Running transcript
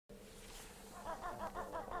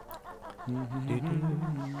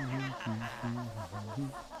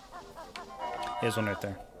Here's one right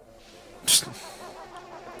there.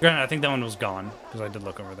 Granted, I think that one was gone, because I did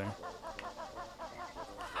look over there.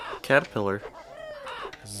 Caterpillar.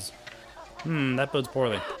 That bodes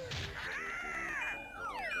poorly.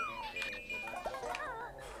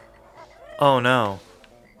 Oh no.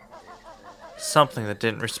 Something that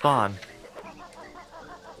didn't respawn.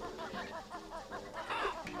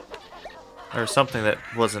 Or something that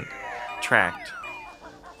wasn't tracked.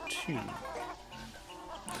 Two.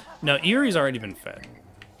 No, Erie's already been fed.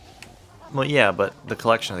 Well, yeah, but the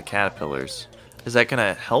collection of the caterpillars. Is that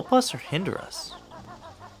gonna help us or hinder us?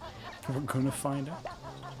 We're gonna find out.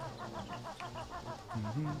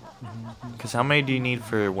 Because how many do you need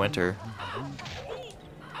for winter?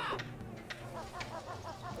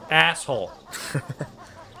 Asshole.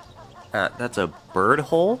 That's a bird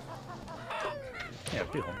hole? Yeah,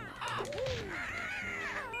 beehole.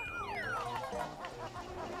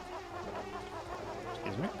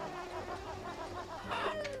 Excuse me.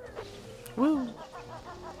 Woo!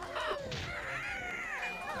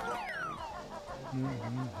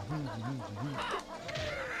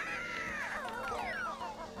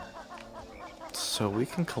 So we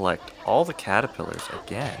can collect all the caterpillars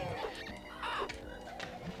again.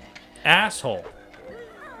 Asshole.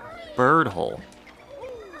 Bird hole.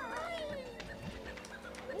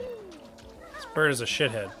 This bird is a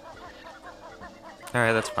shithead.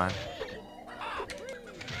 Alright, that's fine.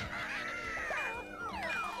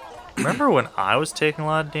 Remember when I was taking a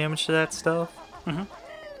lot of damage to that stuff? Mm-hmm.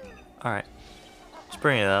 Alright. Just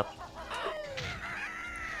bring it up.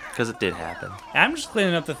 Because it did happen. I'm just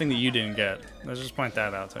cleaning up the thing that you didn't get. Let's just point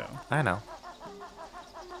that out, too. I know.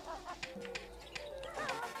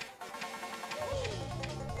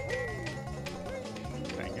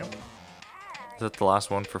 Thank you. Is that the last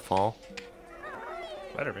one for fall?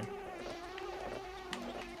 Better be.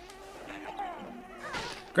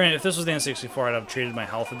 Granted, if this was the N64, I'd have treated my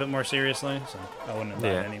health a bit more seriously, so I wouldn't have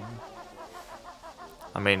died anyway.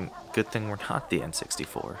 I mean, good thing we're not the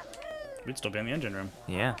N64. We'd still be in the engine room.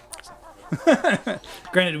 Yeah.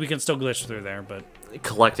 Granted, we can still glitch through there, but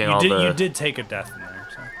Collecting you did take a death in there.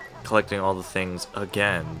 So. Collecting all the things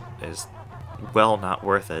again is, well, not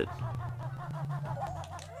worth it.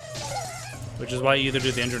 Which is why you either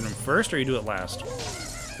do the engine room first or you do it last.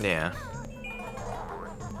 Yeah.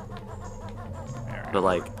 Alright. But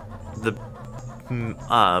like,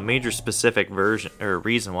 the major specific version or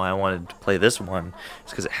reason why I wanted to play this one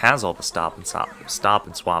is because it has all the stop and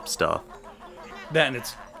swap stuff. That and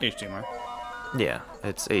it's HDMI. Yeah,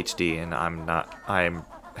 it's HD, and I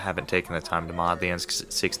haven't taken the time to mod the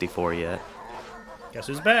N64 yet. Guess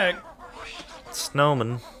who's back?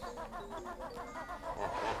 Snowman.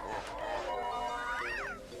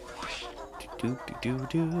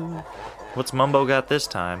 What's Mumbo got this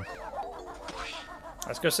time?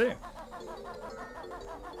 Let's go see.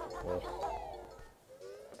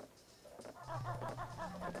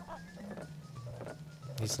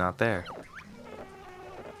 He's not there.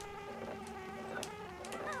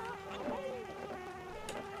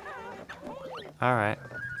 Alright.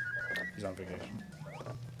 He's on vacation.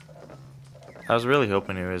 I was really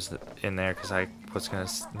hoping he was in there because I was going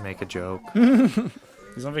to make a joke.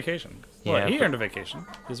 He's on vacation. Well, Yeah, he but- earned a vacation.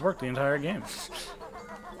 He's worked the entire game.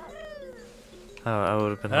 Oh, I would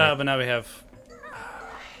have been like... But now we have...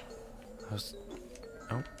 I was,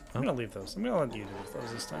 oh, I'm oh, gonna leave those. I'm gonna let you do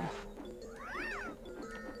those this time.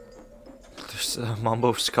 there's a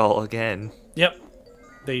Mumbo skull again. Yep.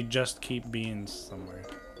 They just keep being somewhere.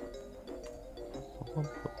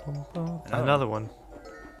 Another one.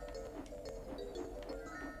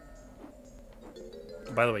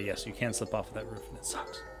 By the way, yes, you can slip off of that roof and it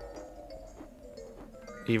sucks.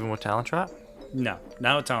 Even with Talon Trap? No,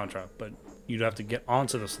 not a talent drop, but you'd have to get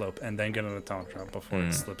onto the slope and then get on the talent drop before it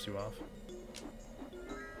Hmm. slips you off.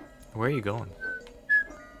 Where are you going?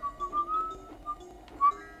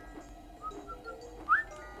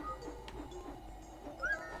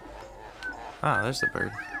 Ah, there's the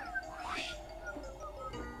bird.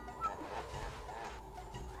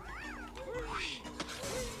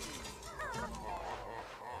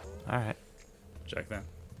 Alright. Check that.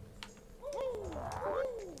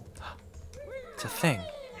 It's a thing.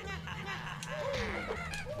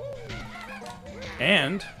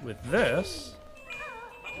 And with this,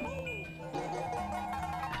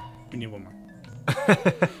 we need one more.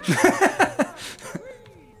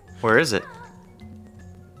 Where is it?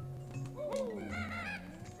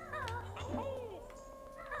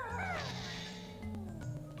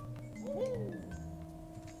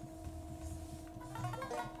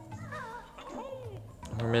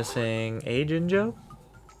 We're missing Agent Joe?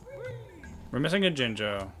 We're missing a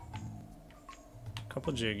Jinjo. A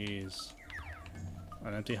couple Jiggies.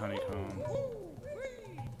 An empty honeycomb.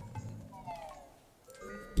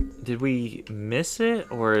 Did we miss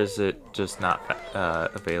it, or is it just not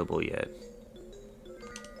available yet?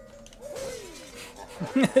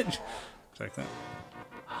 Check that.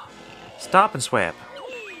 Stop and swap.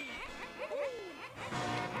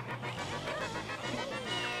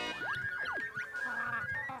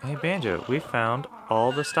 Hey Banjo, we found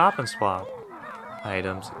all the stop and swap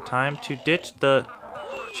items. Time to ditch the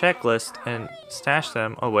checklist and stash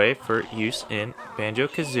them away for use in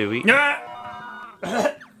Banjo-Kazooie.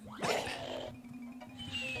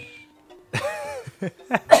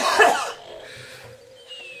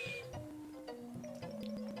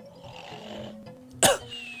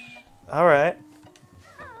 All right.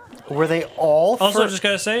 Were they all? Also, just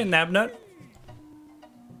gotta say, Nabnut.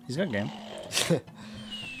 He's got game.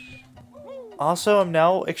 Also, I'm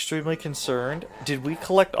now extremely concerned. Did we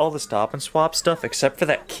collect all the stop and swap stuff except for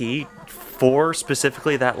that key for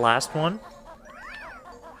specifically that last one?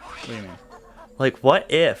 What do you mean? Like, what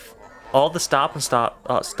if all the stop and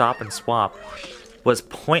swap was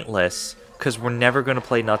pointless because we're never going to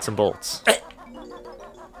play nuts and bolts?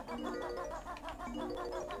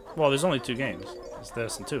 Well, there's only 2 games. It's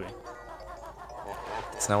this and Tui.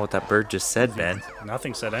 That's not what that bird just said, Ben.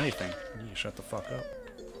 Nothing said anything. You shut the fuck up.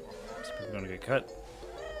 This people gonna get cut.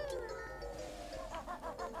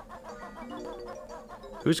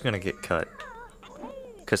 Who's going to get cut?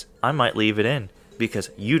 Because I might leave it in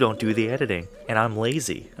because you don't do the editing and I'm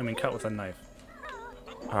lazy. I mean, cut with a knife.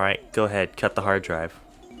 Alright, go ahead. Cut the hard drive.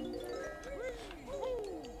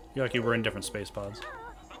 You're lucky we're in different space pods.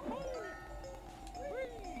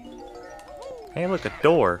 Hey, look, a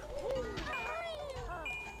door.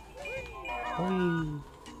 Whee.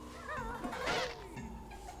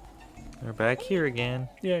 We're back here again.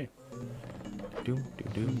 Yay. Doom,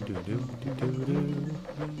 doom, doom, doom, doom, doom, doom.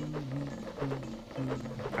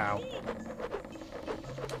 Ow.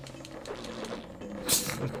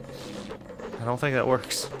 I don't think that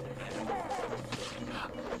works.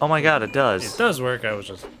 Oh my god, it does. It does work. It was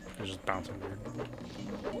just bouncing weird.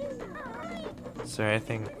 Is there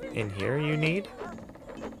anything in here you need?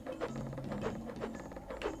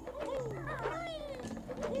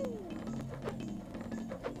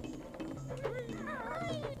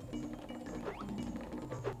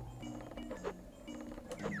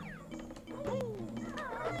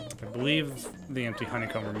 I believe the empty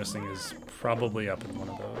honeycomb we're missing is probably up in one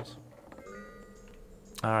of those.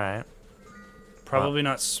 Alright. Probably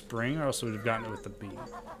not spring, or else we would have gotten it with the bee.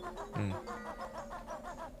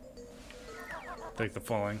 Like the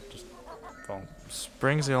falling, just fall.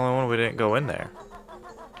 Spring's the only one we didn't go in there.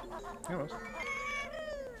 It was.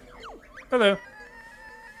 Hello.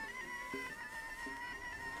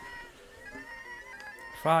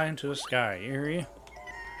 Fly into the sky, Erie.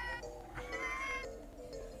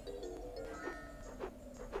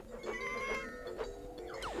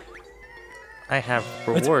 I have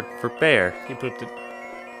reward for bear. He pooped it.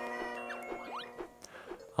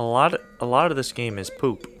 A lot of this game is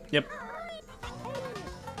poop. Yep.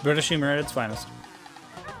 British humor at its finest.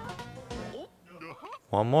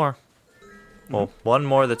 One more. Well, one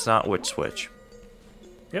more that's not Witch Switch.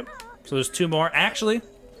 Yep. So there's 2 more. Actually,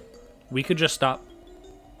 we could just stop.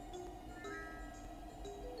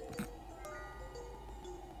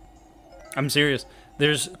 I'm serious.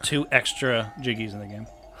 There's 2 extra Jiggies in the game.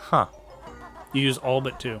 Huh. You use all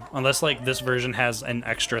but 2. Unless, like, this version has an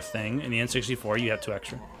extra thing. In the N64, you have 2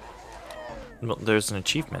 extra. Well, there's an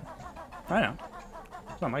achievement. I know.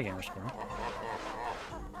 It's not my gamer score.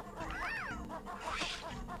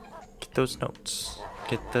 Get those notes.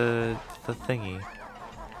 Get the thingy.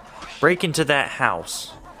 Break into that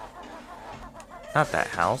house. Not that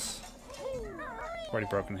house. Already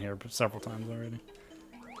broken here several times already.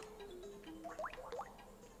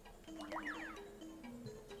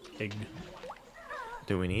 Egg.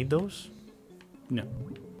 Do we need those? No.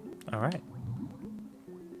 Alright.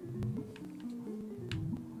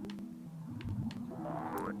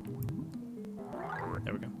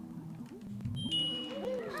 There we go.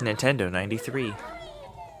 Nintendo 93.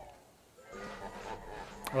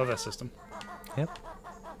 I love that system. Yep.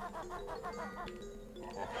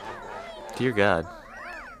 Dear God.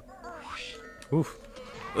 Oof.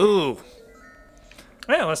 Ooh!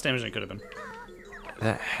 Yeah, less damage than it could have been.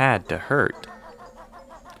 That had to hurt.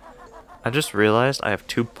 I just realized I have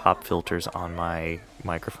 2 pop filters on my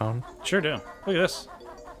microphone. Sure do. Look at this.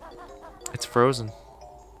 It's frozen.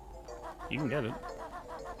 You can get it.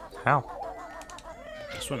 How?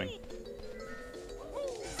 Swimming.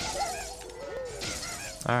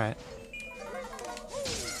 Alright.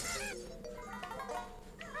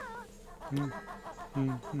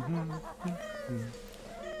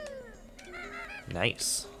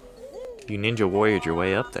 Nice. You ninja warriored your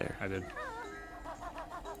way up there. I did.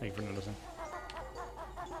 Thank you for noticing.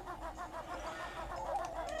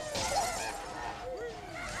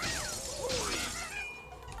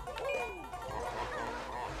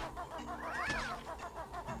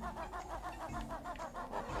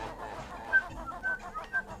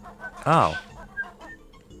 Oh.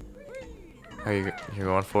 You're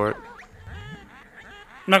going for it?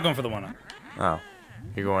 I'm not going for the 1-up. Oh.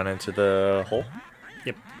 You're going into the hole?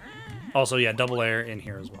 Yep. Also, yeah, double air in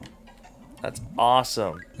here as well. That's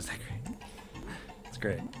awesome. Is that great? It's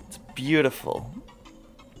great. It's beautiful.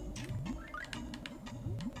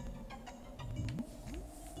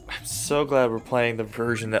 I'm so glad we're playing the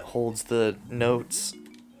version that holds the notes.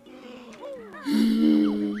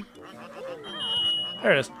 There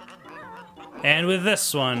it is. And with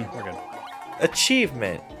this one, we're good.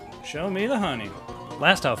 Achievement. Show me the honey.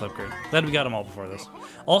 Last health upgrade. Glad we got them all before this.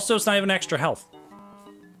 Also, it's not even extra health.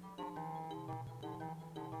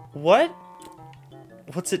 What?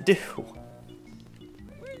 What's it do?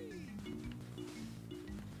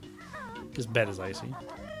 This bed is icy.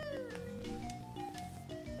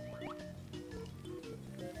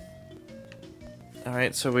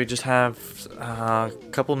 Alright, so we just have a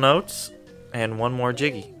couple notes and one more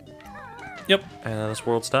jiggy. Yep. And then this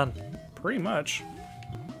world's done. Pretty much.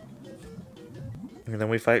 And then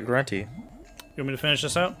we fight Grunty. You want me to finish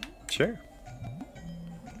this out? Sure.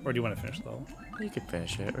 Or do you want to finish the level? You can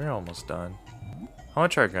finish it. We're almost done. I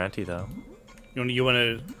want to try Grunty though. You want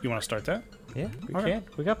to start that? Yeah, we Okay. can.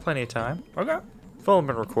 We got plenty of time. Okay. We've only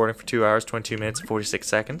been recording for 2 hours, 22 minutes, and 46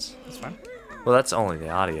 seconds. That's fine. Well, that's only the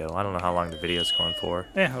audio. I don't know how long the video's going for.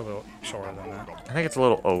 Yeah, a little shorter than that. I think it's a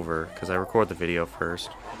little over because I record the video first.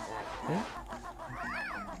 Yeah.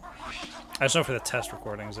 I just know for the test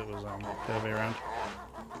recordings it was the other way around.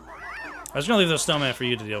 I was gonna leave those snowman for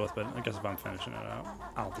you to deal with, but I guess if I'm finishing it out,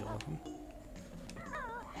 I'll deal with them.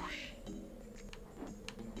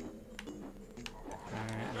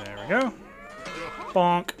 Alright, there we go.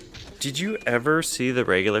 Bonk. Did you ever see the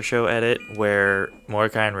regular show edit where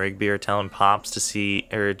Mordecai and Rigby are telling Pops to see,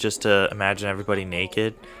 or just to imagine everybody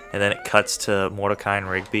naked, and then it cuts to Mordecai and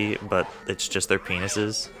Rigby, but it's just their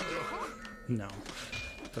penises? No.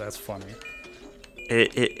 But that's funny.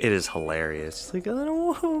 It is hilarious. It's like, I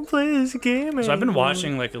don't want to play this game. So I've been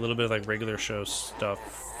watching like a little bit of like regular show stuff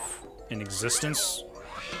in existence.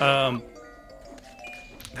 That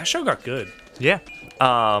show got good. Yeah.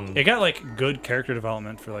 It got like good character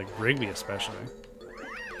development for like Rigby especially.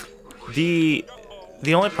 The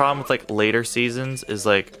only problem with like later seasons is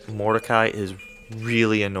like Mordecai is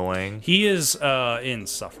really annoying. He is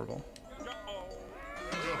insufferable.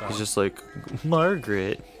 He's just like,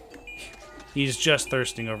 Margaret. He's just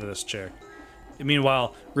thirsting over this chick.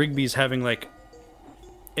 Meanwhile, Rigby's having like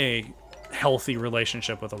a healthy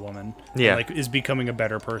relationship with a woman. Yeah. And, like is becoming a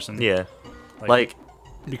better person. Yeah. Like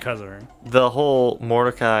because of her. the whole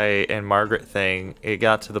Mordecai and Margaret thing, it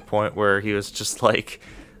got to the point where he was just like,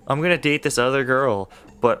 I'm going to date this other girl,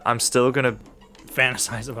 but I'm still going to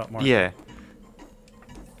Fantasize about Margaret. Yeah.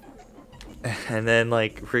 And then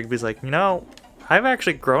like Rigby's like, I've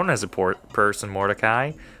actually grown as a person,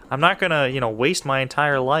 Mordecai. I'm not gonna, waste my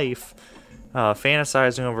entire life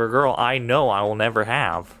fantasizing over a girl I know I will never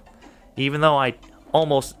have. Even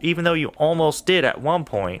though you almost did at one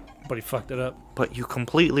point. But he fucked it up. But you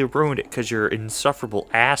completely ruined it because you're an insufferable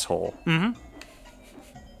asshole. Mm-hmm.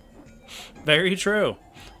 Very true.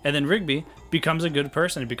 And then Rigby becomes a good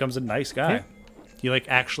person. He becomes a nice guy. Yeah. He like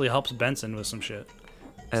actually helps Benson with some shit.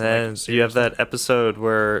 And then you have that episode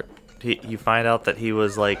where you find out that he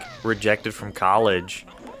was like rejected from college,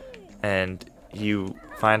 and you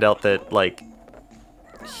find out that like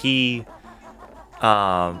he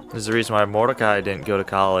is the reason why Mordecai didn't go to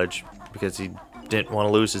college, because he didn't want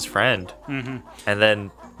to lose his friend. Mm-hmm. And then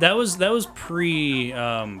that was pre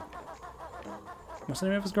what's the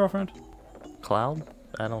name of his girlfriend? Cloud?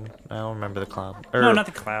 I don't remember the Cloud. No, not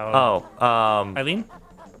the Cloud. Oh, Eileen?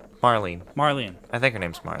 Marlene. Marlene. I think her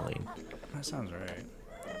name's Marlene. That sounds right.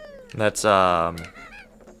 That's yeah,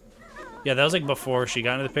 that was like before she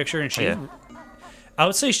got into the picture, and I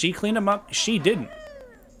would say she cleaned him up. She didn't.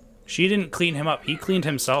 She didn't clean him up. He cleaned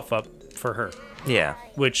himself up for her. Yeah.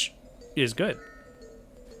 Which is good.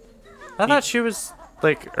 I thought she was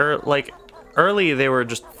like early they were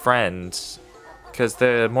just friends, because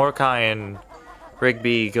the Mordecai and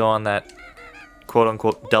Rigby go on that quote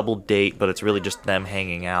unquote double date, but it's really just them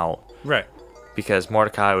hanging out. Right. Because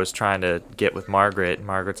Mordecai was trying to get with Margaret, and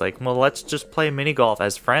Margaret's like, well, let's just play mini golf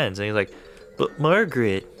as friends. And he's like, but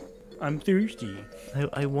Margaret, I'm thirsty.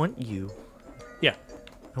 I want you. Yeah.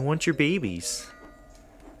 I want your babies.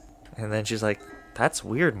 And then she's like, that's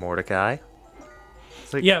weird, Mordecai.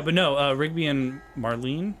 It's like, Yeah, but no, Rigby and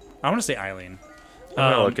Marlene. I want to say Eileen. I'm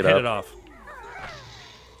gonna look it hit up. it off.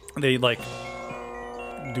 They like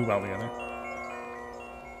do well together.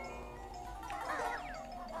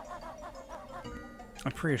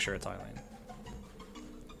 I'm pretty sure it's Eileen.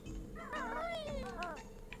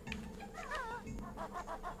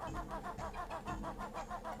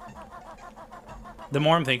 The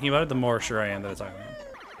more I'm thinking about it, the more sure I am that it's Eileen.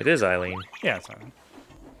 It is Eileen. Yeah, it's Eileen.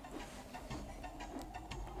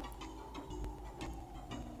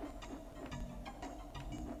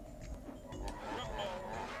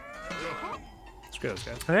 Screw those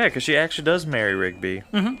guys. Oh, yeah, because she actually does marry Rigby.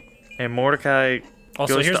 Mm-hmm. And Mordecai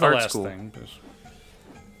Also, goes here's to the art last school. thing. 'Cause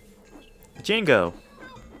Jingo.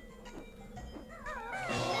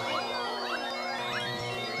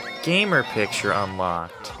 Gamer picture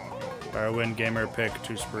unlocked. Win gamer pick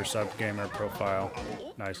to spruce up gamer profile.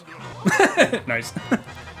 Nice. Nice.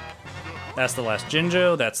 That's the last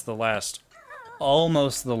Jinjo. That's the last,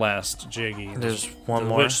 almost the last Jiggy. There's one the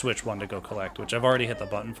more. Witch Switch one to go collect, which I've already hit the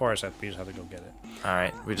button for. So we just have to go get it. All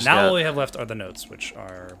right, we just Now got all we have left are the notes, which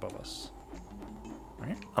are above us.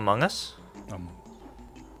 Right? Among Us.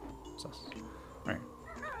 Sus. Right.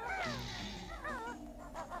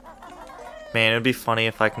 Man, it'd be funny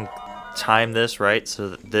if I can time this right so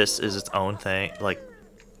that this is its own thing, like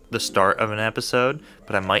the start of an episode,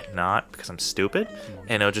 but I might not because I'm stupid,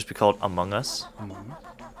 and it'll just be called Among Us.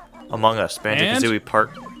 Among Us, Banjo-Kazooie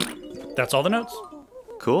Part. That's all the notes.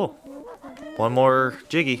 Cool. One more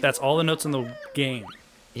Jiggy. That's all the notes in the game.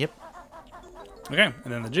 Yep. Okay,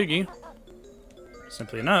 and then the Jiggy.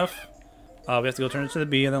 Simply enough, we have to go turn it to the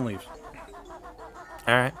B and then leave.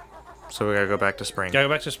 All right. So we gotta go back to spring. Gotta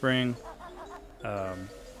go back to spring.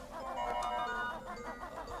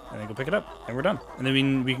 And then go pick it up, and we're done. And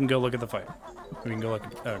then we can go look at the fight. We can go look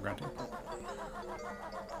at Grunty.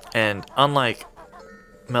 And unlike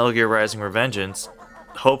Metal Gear Rising: Revengeance,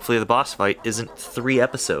 hopefully the boss fight isn't 3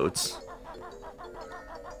 episodes.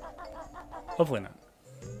 Hopefully not.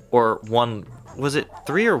 Or one. Was it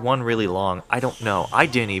 3 or 1 really long? I don't know. I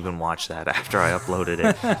didn't even watch that after I uploaded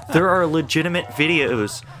it. There are legitimate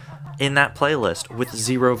videos in that playlist with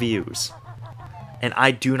 0 views. And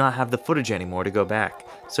I do not have the footage anymore to go back.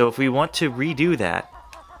 So if we want to redo that,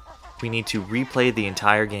 we need to replay the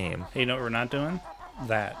entire game. Hey, you know what we're not doing?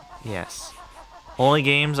 That. Yes. Only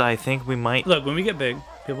games I think we might... Look, when we get big,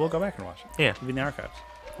 people will go back and watch it. Yeah. It'll be in the archives.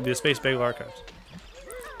 It'll be the Space Bagel archives.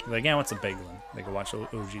 They're like, yeah, what's a bagel? They can watch the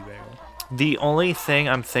OG Bagel. The only thing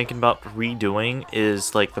I'm thinking about redoing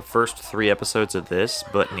is like the first 3 episodes of this,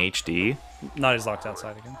 but in HD. Not as locked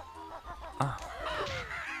outside again.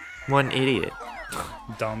 What an idiot.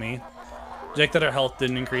 Dummy. Jake, that our health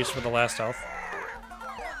didn't increase for the last health.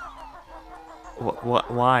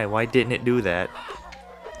 Why? Why didn't it do that?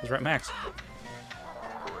 Because we're at max.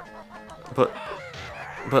 But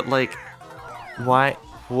like, why?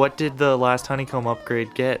 What did the last honeycomb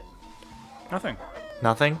upgrade get? Nothing.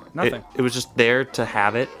 Nothing? Nothing. It was just there to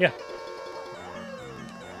have it? Yeah.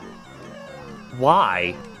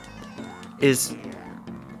 Why?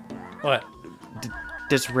 What?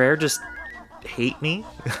 Does Rare just hate me?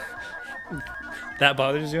 That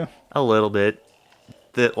bothers you? A little bit.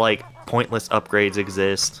 That, like, pointless upgrades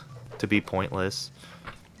exist to be pointless.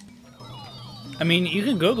 I mean, you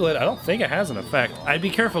can Google it. I don't think it has an effect. I'd be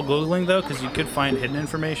careful Googling, though, because you could find hidden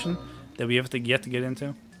information that we have to yet to get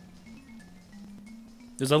into.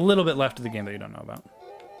 There's a little bit left of the game that you don't know about.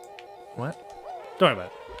 What? Don't worry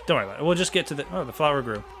about it. Don't worry about it. We'll just get to the... Oh, the flower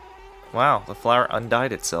grew. Wow, the flower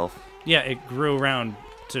undyed itself. Yeah, it grew around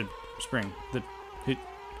to spring. But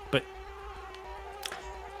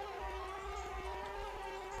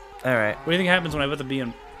All right. what do you think happens when I put the bee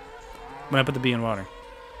in... When I put the bee in water?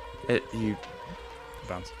 You. It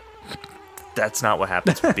bounces. That's not what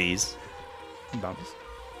happens with bees. It bounces.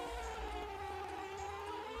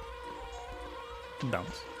 It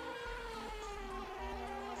bounces.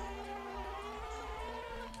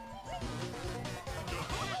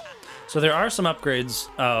 So there are some upgrades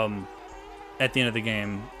at the end of the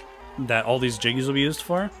game that all these jiggies will be used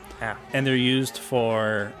for. Yeah. And they're used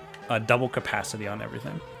for double capacity on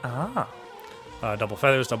everything. Ah. Double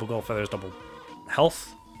feathers, double gold feathers, double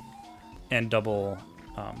health, and double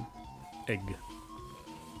egg.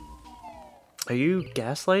 Are you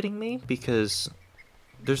gaslighting me? Because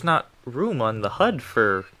there's not room on the HUD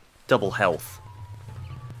for double health.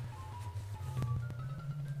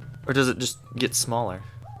 Or does it just get smaller?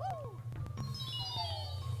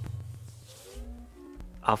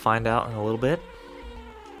 I'll find out in a little bit.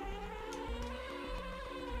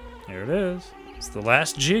 Here it is. It's the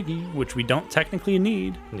last Jiggy, which we don't technically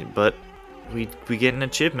need. But we get an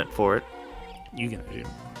achievement for it. You can do.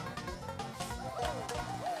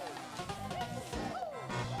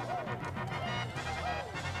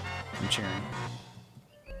 I'm cheering.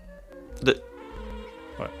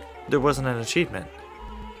 What? There wasn't an achievement.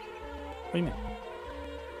 What do you mean?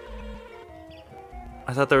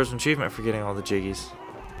 I thought there was an achievement for getting all the Jiggies.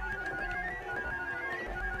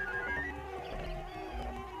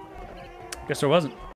 Guess there wasn't.